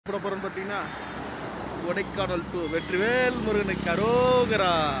போட போகிறோன்னு பார்த்தீங்கன்னா கொடைக்கானல் டு வெற்றிவேல் முருகனுக்கு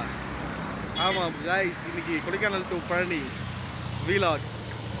அரோகரா. ஆமாம் காய்ஸ், இன்னைக்கு கொடைக்கானல் டு பழனி வீலாக்ஸ்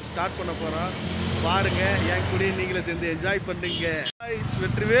ஸ்டார்ட் பண்ண போகிறோம். பாருங்க, என் கூட நீங்களே சேர்ந்து என்ஜாய் பண்ணுங்க. காய்ஸ்,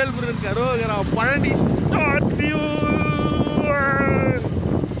 வெற்றிவேல் முருகனுக்கு அரோகரா. Palani start view.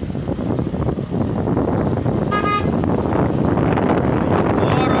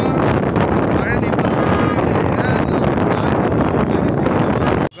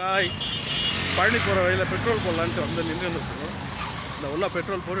 பழனி போகிற வழியில் பெட்ரோல் போடலான்ட்டு வந்து நின்று இருக்கோம். இந்த உள்ள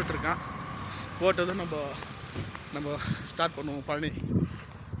பெட்ரோல் போட்டுட்ருக்கான். போட்டதும் நம்ம ஸ்டார்ட் பண்ணுவோம் பழனி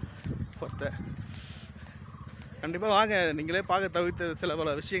போகிறத. கண்டிப்பாக வாங்க, நீங்களே பார்க்க தவிர்த்த சில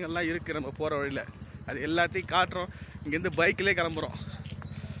பல விஷயங்கள்லாம் இருக்குது நம்ம போகிற வழியில். அது எல்லாத்தையும் காட்டுறோம். இங்கேருந்து பைக்கிலே கிளம்புறோம்.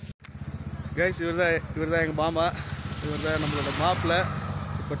 கைஸ், இவர் தான் எங்கள் மாமா, இவர் தான் நம்மளோட மாப்பிள்ளை.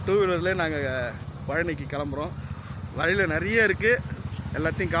 இப்போ 2 வீலர்லேயே நாங்கள் பழனிக்கு கிளம்புறோம். வழியில் நிறைய இருக்குது,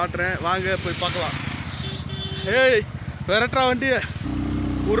 எல்லாத்தையும் காட்டுறேன். வாங்க போய் பார்க்கலாம். ஏய், விரட்டுறா வண்டியை,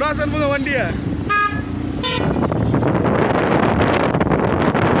 உர்ரா சண்முக வண்டியை.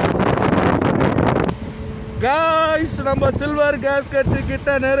 காய்ஸ், நம்ம சில்வர் கேஸ்கட்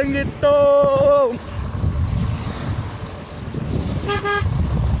கிட்ட நெருங்கிட்டோம்.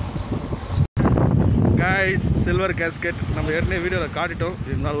 காய்ஸ், சில்வர் கேஸ்கட் நம்ம ஏற்கனவே வீடியோவில் காட்டிட்டோம்,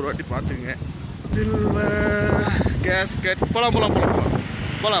 இருந்தாலும் ஒரு வாட்டி பார்த்துங்க. Silver gasket. போலாம்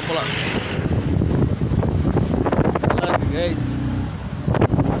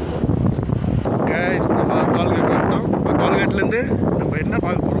கைஸ். நம்ம டோல்கேட் வந்துட்டோம். இப்போ டோல்கேட்லேருந்து நம்ம என்ன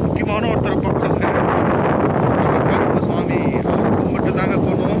பார்க்க போகிறோம், முக்கியமான ஒருத்தர் பார்க்கணுங்க. நம்ம கருப்பு சுவாமி, அவரை கும்பிட்டு தாங்க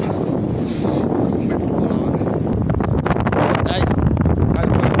போகணும். கும்பிட்டு போகலாம் கைஸ்.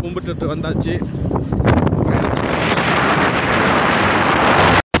 கும்பிட்டுட்டு வந்தாச்சு.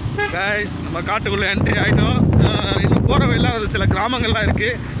 கைஸ், நம்ம காட்டுக்குள்ளே என்ட்ரி ஆகிட்டோம். இன்னும் போகிற வழியில் சில கிராமங்கள்லாம்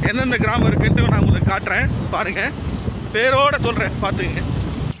இருக்குது. எந்தெந்த கிராமம் இருக்குன்ட்டு நான் உங்களுக்கு காட்டுறேன், பாருங்கள். பேரோட சொல்கிறேன், பார்த்துக்குங்க.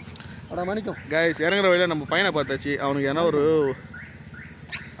 கைஸ், இறங்குற வழியில் நம்ம பையனை பார்த்தாச்சு. அவனுக்கு ஏன்னா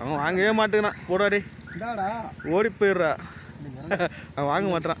அவன் வாங்கவே மாட்டேங்கிறான். போடாடி, ஓடி போயிடுறா. அவன் வாங்க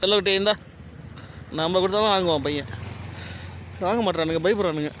மாட்டான். எல்லாம் இருந்தா நம்ம கொடுத்தாலும் வாங்குவான் பையன். வாங்க மாட்டானுங்க,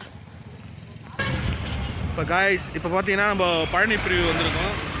 பயப்படுறானுங்க. இப்போ காய்ஸ், இப்போ பார்த்தீங்கன்னா நம்ம பழனி பிரிவு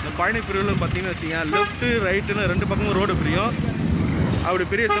வந்திருக்கோம். இந்த பழனி பிரிவில் பார்த்தீங்கன்னு வச்சிங்க, லெஃப்ட்டு ரைட்டுன்னு 2 பக்கமும் ரோடு பிரியும். அப்படி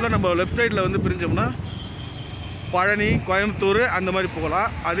பிரியத்தில் நம்ம லெஃப்ட் சைடில் வந்து பிரிஞ்சோம்னா பழனி, கோயம்புத்தூர் அந்த மாதிரி போகலாம்.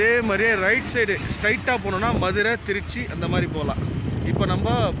 அதே மாதிரியே ரைட் சைடு ஸ்ட்ரைட்டாக போனோம்னா மதுரை, திருச்சி அந்த மாதிரி போகலாம். இப்போ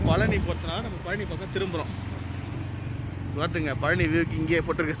நம்ம பழனி போகிறதுனால நம்ம பழனி பக்கம் திரும்புகிறோம். பார்த்துங்க, பழனி வியூக்கு இங்கேயே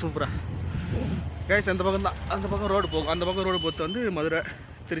போட்டிருக்கேன் சூப்பராக. கைஸ், அந்த பக்கம் தான், அந்த பக்கம் ரோடு போகும். அந்த பக்கம் ரோடு பொறுத்து வந்து மதுரை,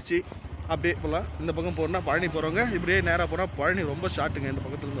 திருச்சி அப்படியே போகலாம். இந்த பக்கம் போனால் பழனி போகிறவங்க இப்படியே நேராக போனால் பழனி ரொம்ப ஷார்ட்டுங்க. இந்த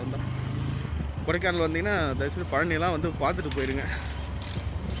பக்கத்துலேருந்து வந்தால் கொடைக்கானல் வந்தீங்கன்னா தயவுசெய்து பழனிலாம் வந்து பார்த்துட்டு போயிடுங்க.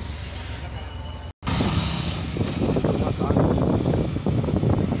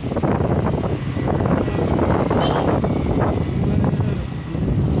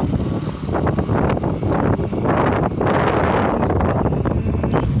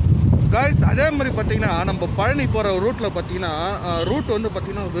 காய்ஸ், அதே மாதிரி பார்த்தீங்கன்னா நம்ம பழனி போகிற ரூட்டில் பார்த்தீங்கன்னா ரூட் வந்து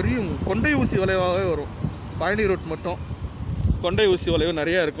பார்த்திங்கன்னா வெறும் கொண்டை ஊசி வளைவாகவே வரும். பழனி ரூட் மட்டும் கொண்டை ஊசி வளைவு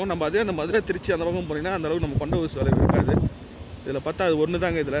நிறையா இருக்கும். நம்ம அதே அந்த மதுரை, திருச்சி அந்த பக்கம் போனீங்கன்னா அந்தளவுக்கு நம்ம கொண்டை ஊசி வளைவு இருக்காது. இதில் பார்த்தா அது ஒன்று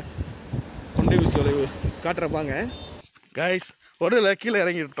தாங்க. இதில் கொண்டை ஊசி வளைவு காட்டுறப்பாங்க. காய்ஸ், ஒருவில் கீழே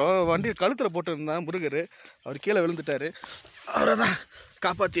இறங்கிட்டோம். வண்டி கழுத்தில் போட்டுருந்தான் முருகர். அவர் கீழே விழுந்துட்டார். அவரை தான்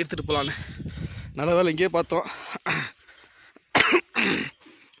காப்பாற்றி எடுத்துகிட்டு போகலான்னு நல்ல வேலை இங்கேயே பார்த்தோம்.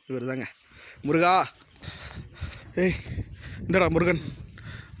 இவர் தாங்க முருகா. ஏய், இந்தடா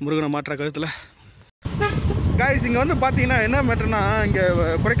முருகனை மாற்ற கழுத்தில். காய்ஸ், இங்கே வந்து பார்த்தீங்கன்னா என்ன மேட்டர்னா, இங்கே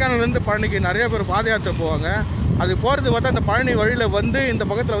கொடைக்கானல்லேருந்து பழனிக்கு நிறைய பேர் பாத யாத்திரை போவாங்க. அது போகிறது பார்த்தா அந்த பழனி வழியில் வந்து இந்த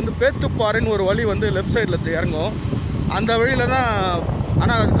பக்கத்தில் வந்து பேத்துப்பாறைன்னு ஒரு வழி வந்து லெஃப்ட் சைடில் இறங்கும். அந்த வழியில் தான்,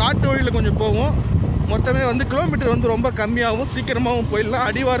 ஆனால் அது காட்டு வழியில் கொஞ்சம் போகும். மொத்தமே வந்து கிலோமீட்டர் வந்து ரொம்ப கம்மியாகவும் சீக்கிரமாகவும் போயிடலாம்.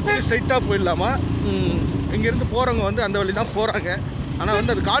 அடிவாரத்துக்கு ஸ்ட்ரைட்டாக போயிடலாமா. இங்கேருந்து போகிறவங்க வந்து அந்த வழி தான் போகிறாங்க. ஆனால்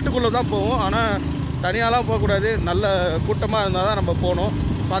வந்து அது காட்டுக்குள்ளே தான் போவோம். ஆனால் தனியாலாம் போகக்கூடாது, நல்ல கூட்டமாக இருந்தால் தான் நம்ம போகணும்.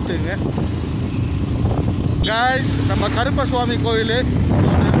 பார்த்துக்குங்க. காய்ஸ், நம்ம கருப்ப சுவாமி கோயில்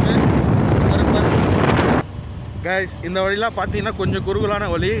கருப்பர். காய்ஸ், இந்த வழிலாம் பார்த்தீங்கன்னா கொஞ்சம் குறுகலான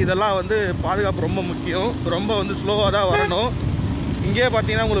வழி. இதெல்லாம் வந்து பாதுகாப்பு ரொம்ப முக்கியம். ரொம்ப வந்து ஸ்லோவாக தான் வரணும். இங்கேயே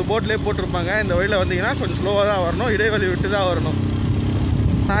பார்த்தீங்கன்னா உங்களுக்கு போட்லேயே போட்டிருப்பாங்க, இந்த வழியில் வந்தீங்கன்னா கொஞ்சம் ஸ்லோவாக தான் வரணும், இடைவெளி விட்டு தான் வரணும்.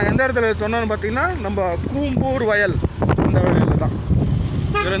 நான் எந்த இடத்துல சொன்னேன்னு பார்த்தீங்கன்னா நம்ம கூம்பூர் வயல் இந்த வழியில் தான்.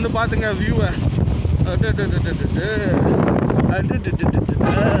 இதில் வந்து பார்த்துங்க வியூவை.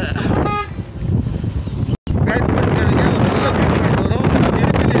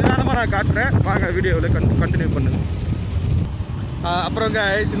 நான் காட்டுறேன், வாங்க வீடியோவில் கண்டினியூ பண்ணுங்கள். அப்புறம்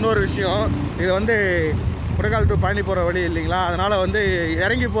கைஸ் இன்னொரு விஷயம், இது வந்து குடகால் டு பழனி போகிற வழி இல்லைங்களா, அதனால் வந்து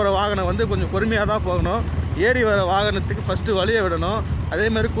இறங்கி போகிற வாகனம் வந்து கொஞ்சம் பொறுமையாக தான் போகணும். ஏறி வர வாகனத்துக்கு ஃபஸ்ட்டு வழியை விடணும்.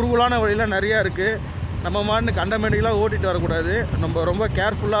 அதேமாதிரி குறுகலான வழியெலாம் நிறையா இருக்குது. நம்ம மாட்டுக்கு கண்டமேடிக்கெலாம் ஓட்டிகிட்டு வரக்கூடாது. நம்ம ரொம்ப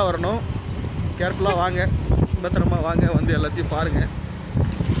கேர்ஃபுல்லாக வரணும். கேர்ஃபுல்லாக வாங்க, பத்திரமா வாங்க, வந்து எல்லாத்தையும் பாருங்கள்.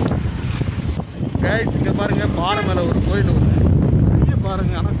 கைஸ் இங்கே பாருங்கள், பாறை மேலே ஒரு கோயில் ஒன்று நிறைய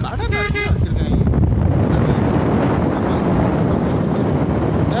பாருங்கள். ஆனால் கடை நிறைய வச்சுருக்காங்க.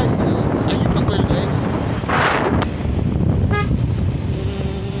 ஐயப்பன் கோயில் கைஸ்.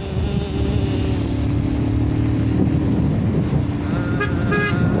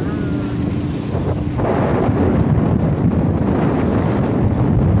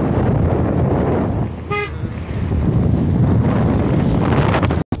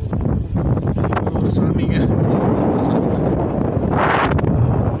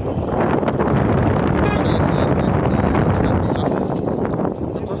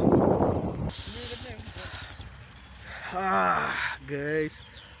 கைஸ்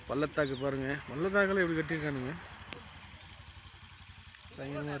பள்ளத்தாக்கு பாருங்கள், பள்ளத்தாக்கில் எப்படி கட்டியிருக்கானுங்க,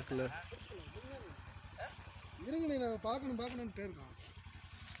 பயங்கரமாக இருக்குல்ல. பார்க்கணுன்ட்டு இருக்கான்.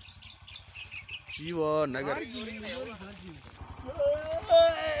 ஜீவா நகர்.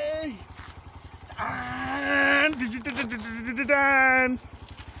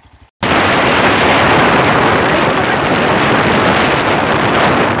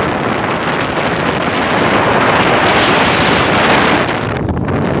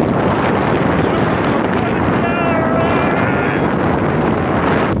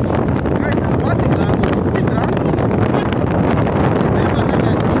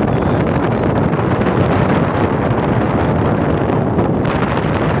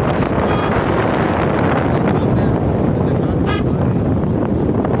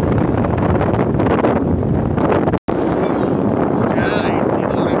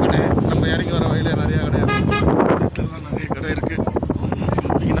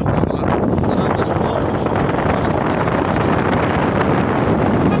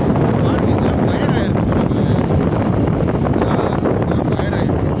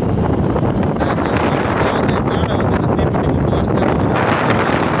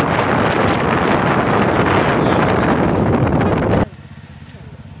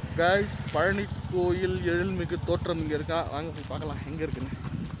 கைஸ் பழனி கோயில் எழில்மிகு தோற்றம் இங்கே இருக்கா, வாங்க போய் பார்க்கலாம் எங்கே இருக்குன்னு.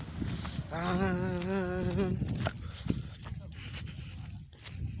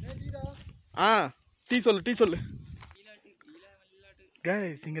 டீ சொல்லு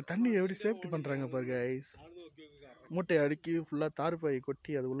கைஸ். இங்கே தண்ணி எப்படி சேஃப்டி பண்ணுறாங்க பாரு கைஸ். மூட்டையை அடுக்கி ஃபுல்லாக தார்பாயை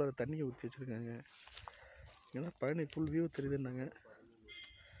கொட்டி அது உள்ள தண்ணியை ஊற்றி வச்சுருக்காங்க. ஏன்னா Palani full view தெரியுதுன்னாங்க.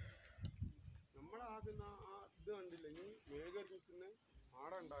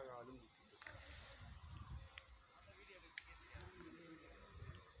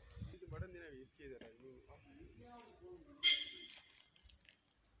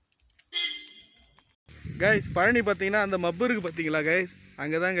 Guys Palani பார்த்தீங்கன்னா அந்த மப்பு இருக்குது பார்த்தீங்களா கைஸ்,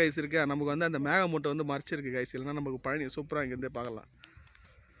 அங்கே தான் கைஸ் இருக்குது. நமக்கு வந்து அந்த மேகமூட்டை வந்து மறைச்சிருக்கு கைஸ், இல்லைன்னா நமக்கு பழனி சூப்பராக இங்கேருந்தே பார்க்கலாம்.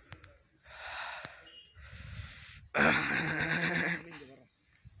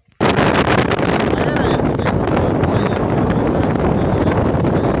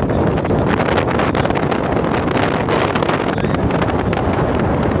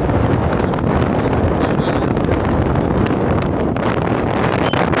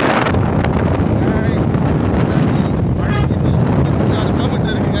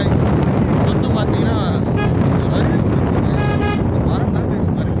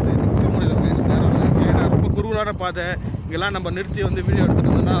 பாதை இங்கெல்லாம் நம்ம நிறுத்தி வந்து வீடியோ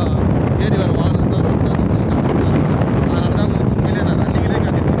எடுத்துட்டோம்னா ஏறி வர வாகனம் தான் அதனால தான் உங்களுக்கு உண்மையிலே நான் ரன்னிங்கிலே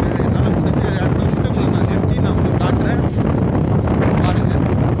காட்டிட்டு இருக்கேன். என்னால் முடிஞ்ச இடத்துல மட்டும் நான் நிறுத்தி நான் உங்களுக்கு காட்டுறேன் பாருங்க.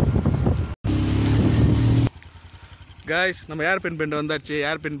 கைஸ் நம்ம ஏர்பின் பேண்ட் வந்தாச்சு.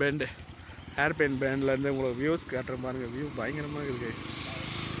 ஏர்பின் பேண்ட்லேருந்து உங்களுக்கு வியூஸ் காட்டுறேன் பாருங்க. வியூ பயங்கரமாக இருக்குது கைஸ்.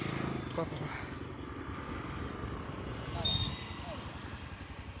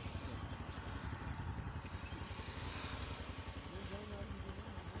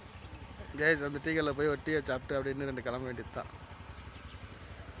 கைஸ் அந்த டீக்கல்ல போய் ஒரு டீயை சாப்பிட்டு அப்படின்னு 2 கிளம்ப வேண்டியது தான்.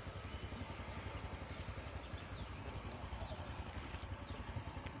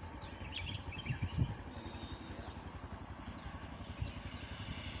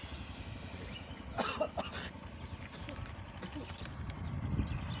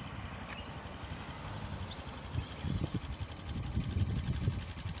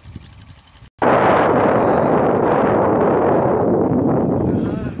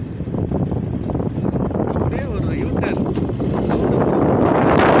 அப்படியே ஒரு யூட்டர்ன்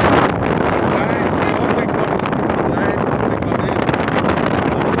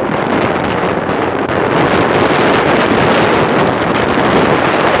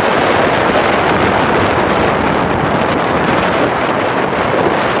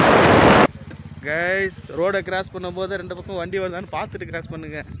ரோடை கிராஸ் பண்ணும்போது ரெண்டு பக்கம் வண்டி வருதான்னு பார்த்துட்டு கிராஸ்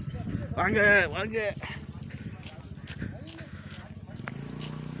பண்ணுங்க. வாங்க வாங்க.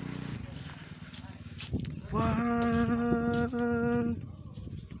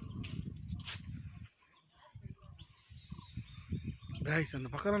 கைஸ் அந்த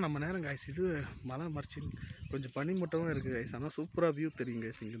பக்கம் நம்ம நேரம் கைஸ் இது மலை மறைச்சி கொஞ்சம் பனி மூட்டமும் இருக்குது கைஸ். ஆனால் சூப்பராக வியூ தெரியும்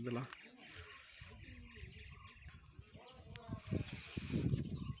கைஸ் இங்கேருந்துலாம்.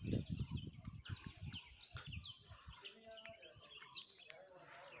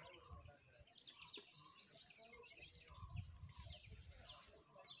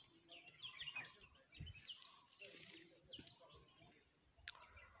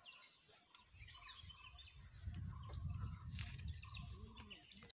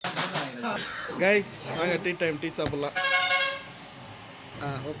 கைஸ் வாங்க டீ டைம், டீ சாப்பிடலாம்.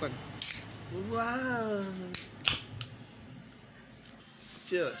 ஓப்பன்.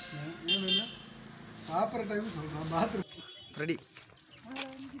 சியர்ஸ். சாப்பிட்ற டைம் சொல்கிறேன். Bathroom ready.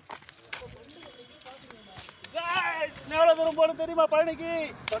 எவ்வளோ தூரம் போகணும் தெரியுமா பழனிக்கு?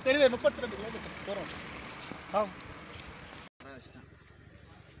 தெரியுது 32 கிலோமீட்டர் போகிறோம்.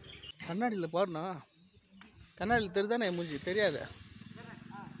 கண்ணாடியில் போடணும். கண்ணாடியில் தெரியுதானே மூஞ்சி தெரியாது.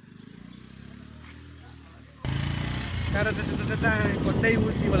 கொட்டை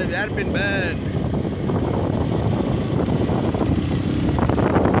ஊசி வளவு ஏர்பின் பேண்ட்.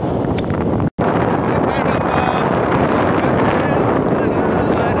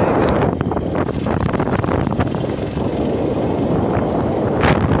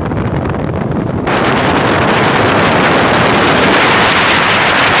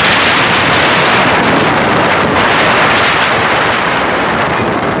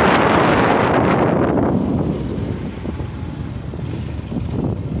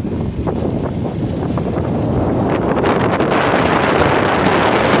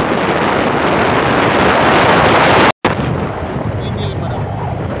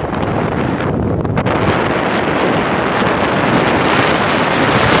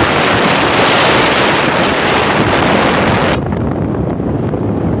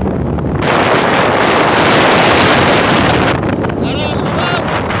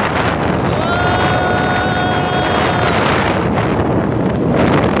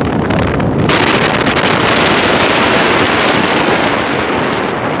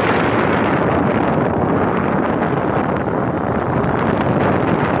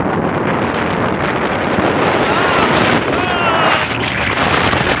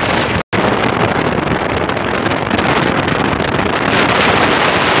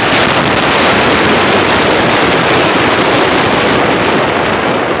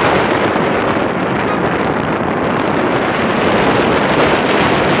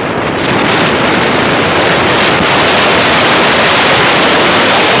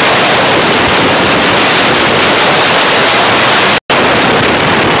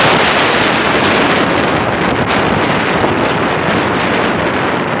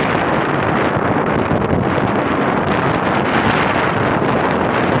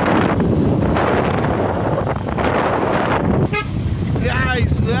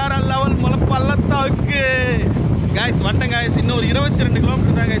 கைஸ் வந்துட்டேன் கைஸ். இன்னும் ஒரு 22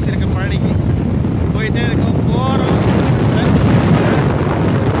 கிலோமீட்டர் தான் கைஸ் இருக்கு பழனிக்கு. போயிட்டே இருக்கோம், போகிறோம்.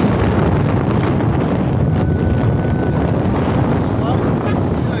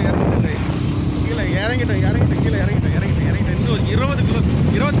 கீழே இறங்கிட்டோம் கீழே இறங்கிட்டோம். இன்னும் ஒரு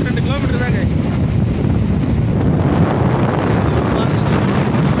 22 கிலோமீட்டர் தான் கைஸ்.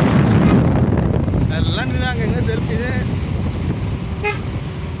 எல்லாம் நின்னாங்க எங்கே செல்ஃபி.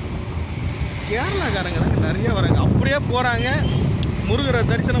 கேரளாக்காரங்க தாங்க நிறைய வராங்க. அப்படியே போகிறாங்க, முருகரை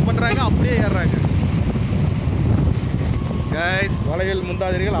தரிசனம் பண்ணுறாங்க, அப்படியே ஏறுறாங்க. கைஸ் வளைவில்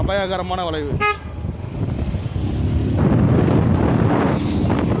முந்தாதிரிகள் அபாயகரமான வளைவு.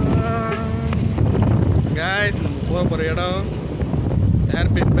 கைஸ் நம்ம போகிற இடம்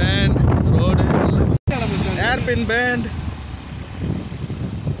hairpin pant road. Hairpin pant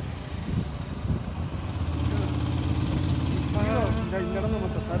இந்த இடம் தான்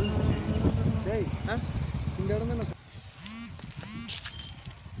மொத்தம் சர்வீஸ். சரி இந்த இடம் தான்.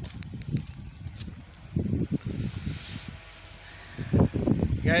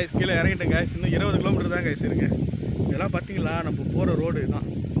 கேஸ் கீழே இறங்கிட்டேன் கேஸ். இன்னும் 20 கிலோமீட்டர் தான் கேஸ் இருக்கு. இதெல்லாம் பார்த்தீங்களா நம்ம போகிற ரோடு தான்.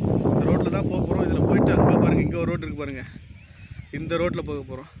 இந்த ரோட்டில் தான் போக போகிறோம். இதில் போயிட்டு அங்கே பாருங்கள், இங்கே ஒரு ரோடு இருக்குது பாருங்கள். இந்த ரோட்டில் போக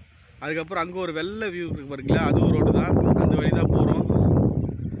போகிறோம். அதுக்கப்புறம் அங்கே ஒரு வெள்ளை வியூ இருக்குது பாருங்களா, அதுவும் ரோடு தான். அந்த வழி தான் போகிறோம்.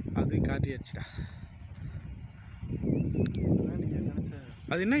 அது காட்டியாச்சுடா.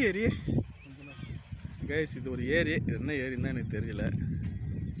 அது என்ன ஏரி கைஸ்? இது ஒரு ஏரி. இது என்ன ஏரின்னு தான் எனக்கு தெரியல.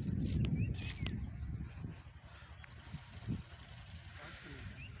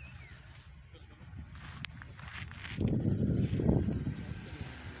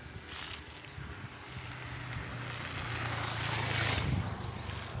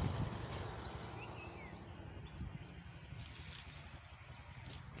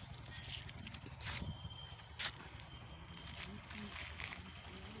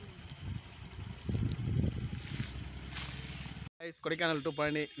 Guys Kodaikanal to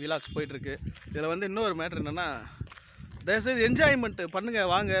Palani vlogs போயிட்டுருக்கு. இதில் வந்து இன்னொரு மேட்ரு என்னென்னா, தயவுசெய்து என்ஜாய்மெண்ட் பண்ணுங்கள்,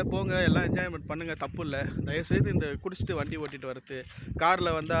 வாங்க போங்க எல்லாம் என்ஜாய்மெண்ட் பண்ணுங்கள், தப்பு இல்லை. தயவுசெய்து இந்த குடிச்சிட்டு வண்டி ஓட்டிகிட்டு வரது,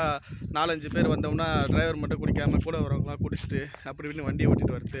 காரில் வந்தால் 4-5 பேர் வந்தோம்னா டிரைவர் மட்டும் குடிக்காமல் கூட வரவங்களாம் குடிச்சிட்டு அப்படி இப்படின்னு வண்டி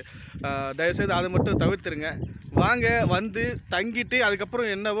ஓட்டிகிட்டு வரது, தயவுசெய்து அதை மட்டும் தவிர்த்துருங்க. வாங்க வந்து தங்கிட்டு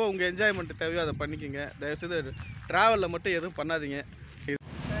அதுக்கப்புறம் என்னவோ உங்கள் என்ஜாய்மெண்ட் தேவையோ அதை பண்ணிக்கோங்க. தயவுசெய்து ட்ராவலில் மட்டும் எதுவும் பண்ணாதீங்க.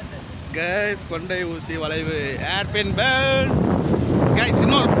 கைஸ் கொண்டை ஊசி வளைவு ஏர்பின் பெல்ட் கைஸ்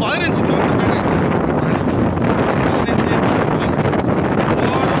இன்னும் 15 கிலோமீட்டர் தான் கைஸ்.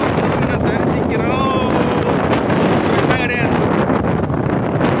 தரிசிக்கிறோம் கிடையாது.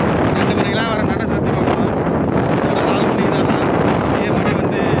 2 மணிக்கெலாம் வர நட சாத்திடுவாங்க. 4 மணி தான். இதே மணி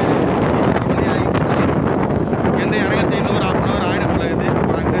வந்து 2 மணி ஆகிடுச்சு. எந்த இறங்கத்தை இன்னொரு 1/2 hour ஆகிடும் போல இது.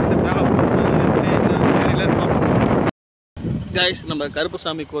 அப்புறம் அங்கேருந்து மேலே தெரியல. கைஸ் நம்ம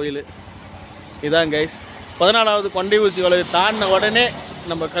கருப்புசாமி கோயில் இதான் கைஸ். 14வது கொண்டை ஊசி வளைவு தாண்டின உடனே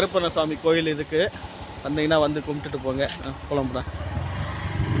நம்ம கருப்பண்ணசாமி கோயில் இதுக்கு வந்தீங்கன்னா வந்து கும்பிட்டுட்டு போங்க. புலம்புறேன்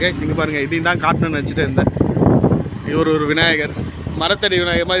கைஸ். இங்கே பாருங்கள், இதையும் தான் காட்டணும்னு வச்சுட்டு இருந்தேன். இவர் ஒரு விநாயகர், மரத்தடி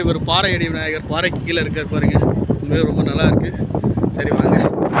விநாயகர் மாதிரி இவர் பாறையடி விநாயகர், பாறைக்கு கீழே இருக்கார் பாருங்கள். உண்மையாக ரொம்ப நல்லா இருக்குது. சரி வாங்க.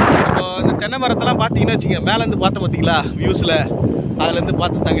 இப்போ இந்த தென்னை மரத்தெல்லாம் பார்த்தீங்கன்னு வச்சுக்கோங்க, மேலேருந்து பார்த்தோம் பார்த்தீங்களா வியூஸில், அதுலேருந்து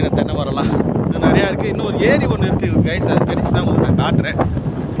பார்த்து தாங்க இந்த தென்னை மரம்லாம் இன்னும் நிறையா இருக்குது. இன்னும் ஒரு ஏரி ஒன்று இருக்குது கைஸ், அது தெரிஞ்சுன்னா உங்களுக்கு நான் காட்டுறேன்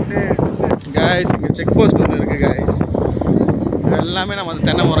கைஸ். இங்கே செக் போஸ்ட் ஒன்று இருக்குது கைஸ். இது எல்லாமே நம்ம அந்த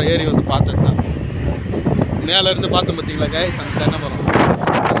தென்னை மரம் ஏரி வந்து பார்த்தது தான். மேலேருந்து பார்த்தோம் பார்த்தீங்களா கைஸ் அந்த தென்னை மரம்.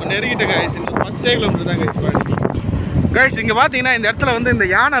 நம்ம நெருங்கிட்ட கைஸ், இன்னும் 10 கிலோமீட்டர் தான் கைஸ் பழனி. கைஸ் இங்கே பார்த்தீங்கன்னா இந்த இடத்துல வந்து இந்த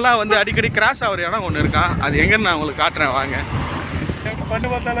யானைலாம் வந்து அடிக்கடி கிராஸ் ஆகிற இடம் ஒன்று இருக்கான். அது எங்கன்னு நான் உங்களுக்கு காட்டுறேன் வாங்க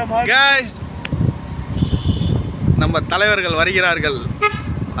கைஸ். நம்ம தலைவர்கள் வருகிறார்கள்,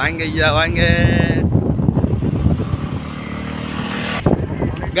 வாங்க ஐயா வாங்க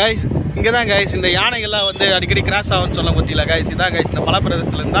கைஸ். இங்கே தான் கைஸ் இந்த யானைகள்லாம் வந்து அடிக்கடி கிராஸ் ஆகும்னு சொல்ல பார்த்தீங்களா கைஸ். இதான் கைஸ் இந்த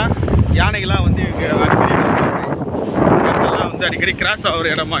மலைப்பிரதேசத்துலேருந்து தான் யானைகள்லாம் வந்து இங்கே அடிக்கடி கைஸ். இடத்துலலாம் வந்து அடிக்கடி கிராஸ் ஆகிற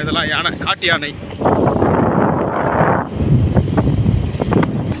இடமா இதெல்லாம், யானை காட்டு யானை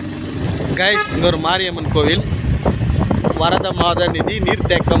கைஸ். இங்கே ஒரு மாரியம்மன் கோவில், வரத மாத நிதி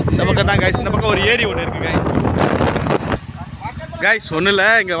நீர்த்தேக்கம். இந்த பக்கம் தான் கைஸ், இந்த பக்கம் ஒரு ஏரி ஒன்று இருக்குது கைஸ். கைஸ் ஒன்றும் இல்லை,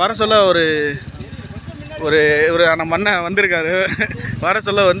 இங்கே வர சொல்ல ஒரு நம்ம அண்ணன் வந்திருக்காரு. வர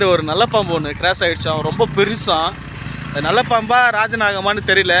சொல்ல வந்து ஒரு நல்ல பாம்பு ஒன்று கிராஸ் ஆகிடுச்சான், ரொம்ப பெருசாக. நல்ல பாம்பா ராஜநாகமானு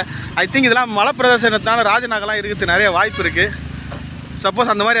தெரியல. ஐ திங்க் இதெல்லாம் மலை பிரதேசத்தினால ராஜநாகலாம் இருக்கிறது நிறைய வாய்ப்பு இருக்குது.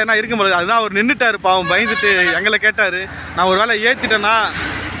 சப்போஸ் அந்த மாதிரி என்ன இருக்கும்போது அதுதான் அவர் நின்றுட்டார் பாவம், பயந்துட்டு எங்களை கேட்டார். நான் ஒரு வேளை ஏற்றிட்டேன்னா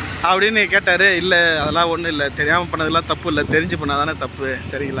அப்படின்னு கேட்டார். இல்லை அதெல்லாம் ஒன்றும் இல்லை, தெரியாமல் பண்ணதெல்லாம் தப்பு இல்லை, தெரிஞ்சு பண்ணால் தானே தப்பு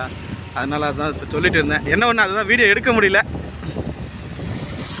சரிங்களா. அதனால் அதுதான் இப்போ சொல்லிட்டு இருந்தேன். என்ன ஒன்று அதுதான் வீடியோ எடுக்க முடியல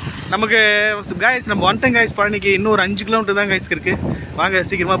நமக்கு கைஸ். நம்ம வந்துட்டோம் கைஸ் பழனிக்கு. இன்னும் ஒரு 5 கிலோமீட்டர் தான் கைஸ் இருக்குது. வாங்க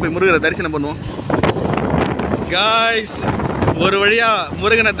சீக்கிரமாக போய் முருகரை தரிசனம் பண்ணுவோம் கைஸ். ஒரு வழியாக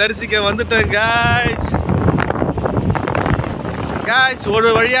முருகனை தரிசிக்க வந்துட்டோம் கைஸ். கைஸ் ஒரு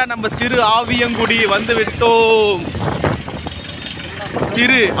வழியாக நம்ம திரு ஆவியங்குடி வந்து விட்டோம்.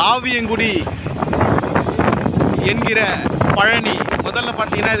 திரு ஆவியங்குடி என்கிற பழனி. முதல்ல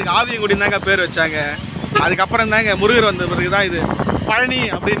பார்த்தீங்கன்னா இதுக்கு ஆவியங்குடின்னு தாங்க பேர் வச்சாங்க. அதுக்கப்புறம் தாங்க முருகர் வந்த பிறகு தான் இது பழனி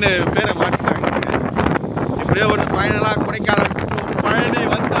அப்படின்னு பேரை மாற்றிட்டாங்க. இப்படியே ஒன்று ஃபைனலாக கொடைக்கானல் பழனி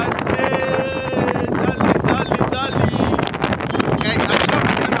வந்தாச்சு. Jolly jolly jolly guys. ஆக்சுவலாக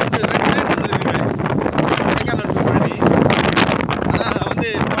பார்த்தீங்கன்னா வந்து 2 ட்ரெயின் வந்துருக்கு கைஸ் கொடைக்கானல் பழனி. ஆனால் வந்து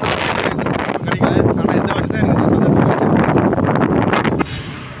கிடைக்கல. ஆனால் இந்த வாட்டி தான் எனக்கு இந்த சந்தர்ப்பம் கிடைச்சிருக்கு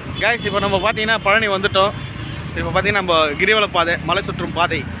கைஸ். இப்போ நம்ம பார்த்தீங்கன்னா பழனி வந்துட்டோம். இப்போ பார்த்தீங்கன்னா நம்ம கிரிவல பாதை, மலை சுற்றும்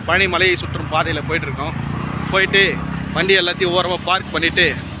பாதை, பழனி மலையை சுற்றும் பாதையில் போயிட்டுருக்கோம். போயிட்டு வண்டி எல்லாத்தையும் ஓரமாக பார்க் பண்ணிவிட்டு,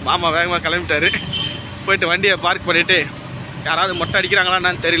 மாமா வேகமாக கிளம்பிட்டாரு. போயிட்டு வண்டியை பார்க் பண்ணிவிட்டு, யாராவது மொட்டை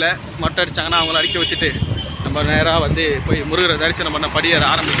அடிக்கிறாங்களான்னு தெரியல, மொட்டை அடித்தாங்கன்னா அவங்கள அடிக்க வச்சுட்டு நம்ம நேராக வந்து போய் முருகரை தரிசனம் பண்ண படியேற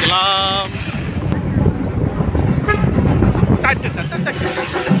ஆரம்பிக்கலாம்.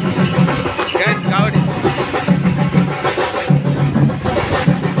 காவடி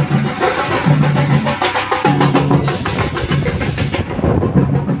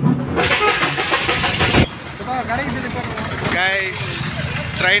கைஸ்.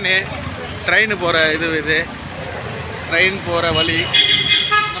 ட்ரெயின் போகிற இது ட்ரெயின் போகிற வழி.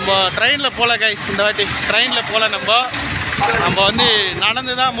 நம்ம ட்ரெயினில் போகல கைஸ், இந்த வாட்டி ட்ரெயினில் போகல. நம்ம வந்து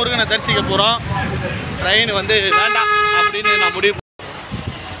நடந்து தான் முருகனை தரிசிக்க போகிறோம். ட்ரெயின் வந்து வேண்டாம் அப்படின்னு நான் முடிவு.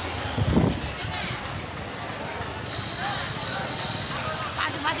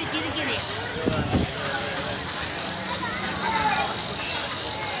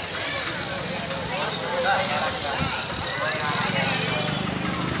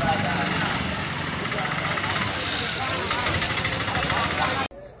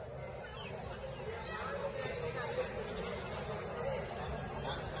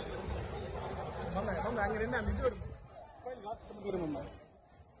 ஓகே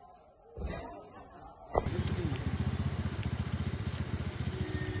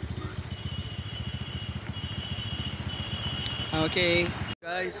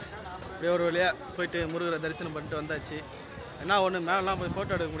காய்ஸ், அப்படியே ஒரு வழியாக போயிட்டு முருகரை தரிசனம் பண்ணிட்டு வந்தாச்சு. என்ன ஒன்று, மேலாம் போய்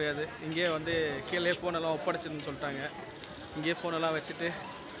ஃபோட்டோ எடுக்க முடியாது. இங்கேயே வந்து கீழே ஃபோனெல்லாம் ஒப்படைச்சிருன்னு சொல்லிட்டாங்க. இங்கேயே ஃபோனெல்லாம் வச்சுட்டு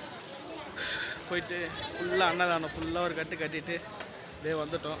போயிட்டு ஃபுல்லாக அன்னதானம் ஃபுல்லாக ஒரு கட்டு கட்டிட்டு அப்படியே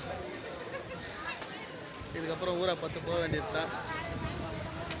வந்துட்டோம். இதுக்கப்புறம் ஊரை பார்த்து போக வேண்டியது தான்.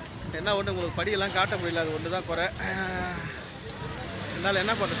 என்ன ஒன்று, உங்களுக்கு படியெல்லாம் காட்ட முடியல, அது ஒன்று தான் குறை. என்னால்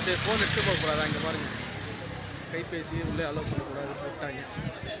என்ன பண்ணுறது, ஃபோன் எடுத்து போகக்கூடாது. அங்கே பாருங்கள், கைபேசி உள்ளே அலோவ் பண்ணக்கூடாது சொல்லிட்டாங்க.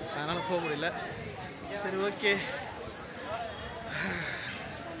 அதனால் போக முடியல. சரி, ஓகே.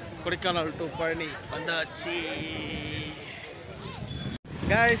 கொடைக்கானல் டு பழனி வந்தாச்சு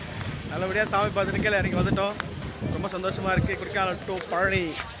கைஸ். நல்லபடியாக சாமி பார்த்துட்டு கீழே இறங்கி வந்துட்டோம். ரொம்ப சந்தோஷமாக இருக்குது. கொடைக்கானல் டு பழனி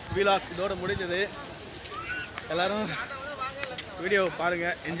வீலாக் இதோடு முடிஞ்சது. எல்லோரும் வீடியோ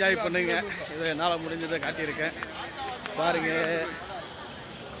பாருங்கள், என்ஜாய் பண்ணுங்கள். இது என்னால் முடிஞ்சதை காட்டியிருக்கேன், பாருங்கள்.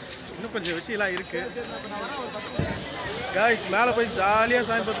 இன்னும் கொஞ்சம் விஷயம்லாம் இருக்குது காய்ஸ். மேலே போய் ஜாலியாக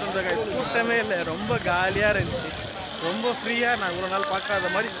சாமி பார்த்துட்டு இருந்தேன் காய்ஸ். கூட்டமே இல்லை, ரொம்ப காலியாக இருந்துச்சு, ரொம்ப ஃப்ரீயாக. நான் இவ்வளோ நாள்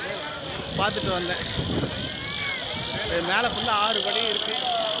பார்க்காத மாதிரி பார்த்துட்டு வந்தேன். மேலே ஃபுல்லாக 6 படி இருக்குது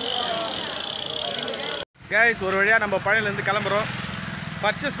காய்ஸ். ஒரு வழியாக நம்ம பழனிலேருந்து கிளம்புறோம்.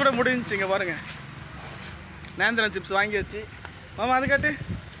 பர்ச்சேஸ் கூட முடிஞ்சிச்சு. இங்கே பாருங்கள், நேந்திரன் சிப்ஸ் வாங்கி வச்சு. மாமா அது காட்டு,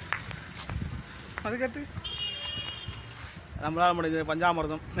 அது காட்டு. நம்மளால் முடிஞ்சது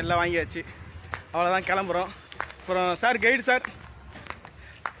பஞ்சாமிர்தம் எல்லாம் வாங்கியாச்சு. அவ்வளோதான், கிளம்புறோம். அப்புறம் சார், கைடு சார்,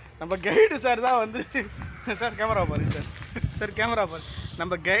 நம்ம கைடு சார் தான் வந்து சார் கேமரா பாருங்க சார், சார் கேமரா பாரு.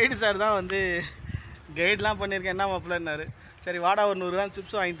 நம்ம கைடு சார் தான் வந்து கைடெலாம் பண்ணியிருக்கேன். என்ன மாப்பிள்ளன்னாரு. சரி வாடா, ஒரு 100 கிராம்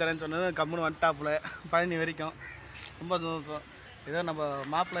சிப்ஸ் வாங்கி தரேன்னு சொன்னது. கம்முன்னு வந்துட்டாப்புல பழனி வரைக்கும். ரொம்ப சந்தோஷம். ஏதோ நம்ம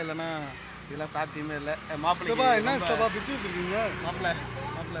மாப்பிள்ளை இல்லைன்னா இதெல்லாம் சாத்தியமே இல்லை. மாப்பிள்ளை என்ன பிச்சு வச்சுருக்கீங்க?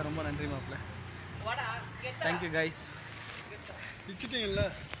 மாப்பிள்ளை ரொம்ப நன்றி மாப்பிள்ளை. Thank you guys. பிச்சுட்டீங்கல்ல.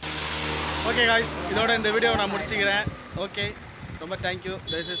 ஓகே காய்ஸ், இதோட இந்த வீடியோவை நான் முடிச்சுக்கிறேன். ஓகே, ரொம்ப தேங்க்யூ.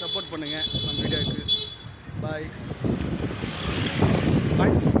 தயவுசெய்து சப்போர்ட் பண்ணுங்கள் நம்ம வீடியோவுக்கு. பாய்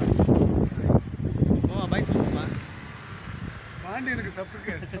பாய் ஓ பாய் சொல்லுங்கம்மா. பாண்டி எனக்கு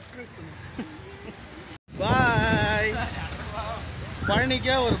சர்ப்ரைஸ் பண்ணு. பாய்.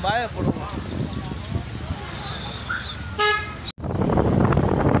 பழனிக்கே ஒரு பாயை போடுவோம்.